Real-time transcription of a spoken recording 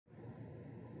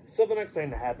So the next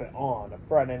thing to happen on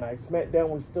Friday Night SmackDown,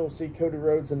 we still see Cody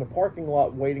Rhodes in the parking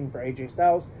lot waiting for AJ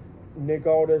Styles. Nick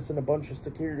Aldis and a bunch of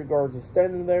security guards are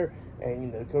standing there, and you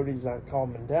know Cody's not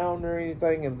calming down or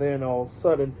anything. And then all of a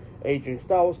sudden, AJ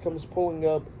Styles comes pulling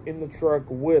up in the truck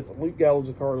with Luke Gallows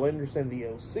and Carl Anderson, the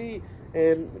OC,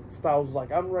 and Styles was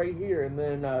like, "I'm right here." And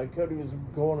then Cody was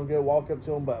going to go walk up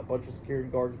to him, but a bunch of security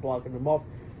guards blocking him off.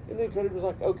 And then Cody was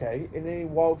like, okay. And then he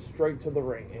walks straight to the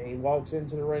ring. And he walks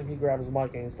into the ring, he grabs the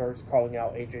mic, and he starts calling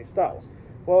out AJ Styles.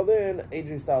 Well, then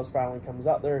AJ Styles finally comes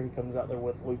out there. He comes out there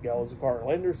with Luke Gallows and Carl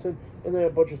Anderson. And then a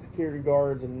bunch of security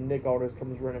guards, and Nick Aldis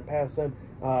comes running past them,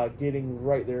 getting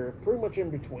right there, pretty much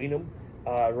in between them,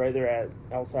 right there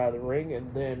outside of the ring.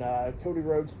 And then Cody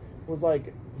Rhodes was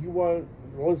like,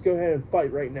 let's go ahead and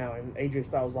fight right now. And AJ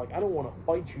Styles was like, I don't want to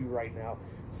fight you right now.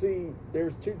 See,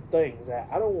 there's two things.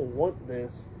 I don't want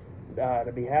this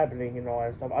to be happening and all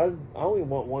that stuff. I only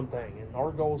want one thing, and our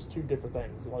goal is two different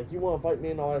things. Like, you want to fight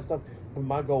me and all that stuff, but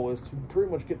my goal is to pretty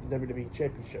much get the WWE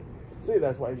Championship. See,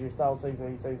 that's why AJ Styles says that.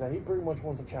 He says that he pretty much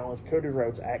wants to challenge Cody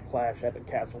Rhodes at Clash at the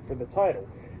Castle for the title.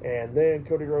 And then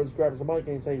Cody Rhodes grabs the mic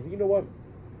and he says, you know what?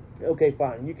 Okay,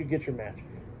 fine, you could get your match.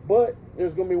 But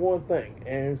there's going to be one thing,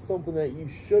 and it's something that you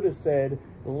should have said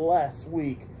last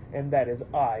week, and that is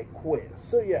I quit.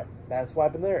 So yeah, that's what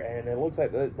happened there, and it looks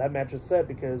like that match is set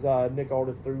because Nick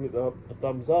Aldis threw the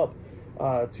thumbs up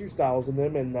to Styles and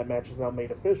them, and that match is now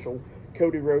made official.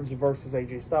 Cody Rhodes versus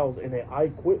AJ Styles in a I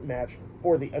Quit match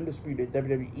for the Undisputed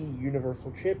WWE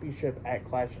Universal Championship at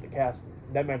Clash at the Castle.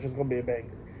 That match is going to be a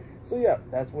banger. So yeah,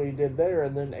 that's what he did there,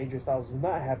 and then AJ Styles is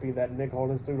not happy that Nick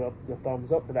Aldis threw the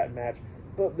thumbs up for that match.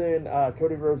 But then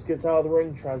Cody Rhodes gets out of the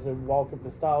ring, tries to walk up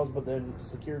to Styles, but then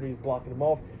security is blocking him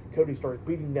off. Cody starts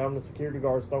beating down the security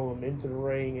guards, throwing them into the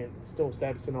ring, and still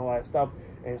steps and all that stuff,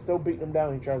 and still beating him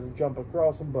down. He tries to jump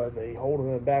across him, but they hold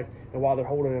him back. And while they're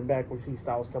holding him back, we see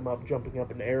Styles come up, jumping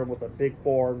up in the air with a big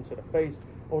forearm to the face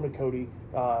onto Cody,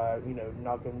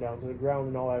 knocking him down to the ground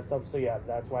and all that stuff. So yeah,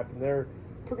 that's what happened there.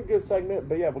 Pretty good segment,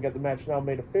 but yeah, we got the match now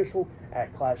made official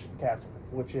at Clash at the Castle,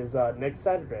 which is next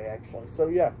Saturday, actually. So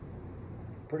yeah,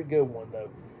 pretty good one, though.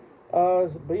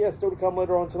 But yeah, still to come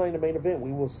later on tonight in the main event,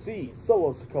 we will see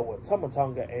Solo Sikoa, Tama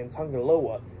Tonga, and Tonga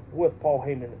Loa with Paul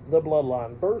Heyman, The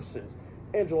Bloodline, versus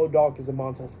Angelo Dawkins and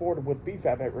Montez Ford with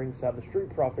BFAB at ringside, the Street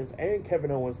Profits, and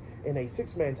Kevin Owens in a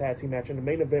 6-man tag team match in the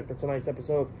main event for tonight's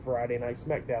episode of Friday Night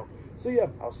SmackDown. So yeah,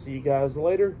 I'll see you guys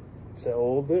later.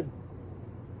 Till then.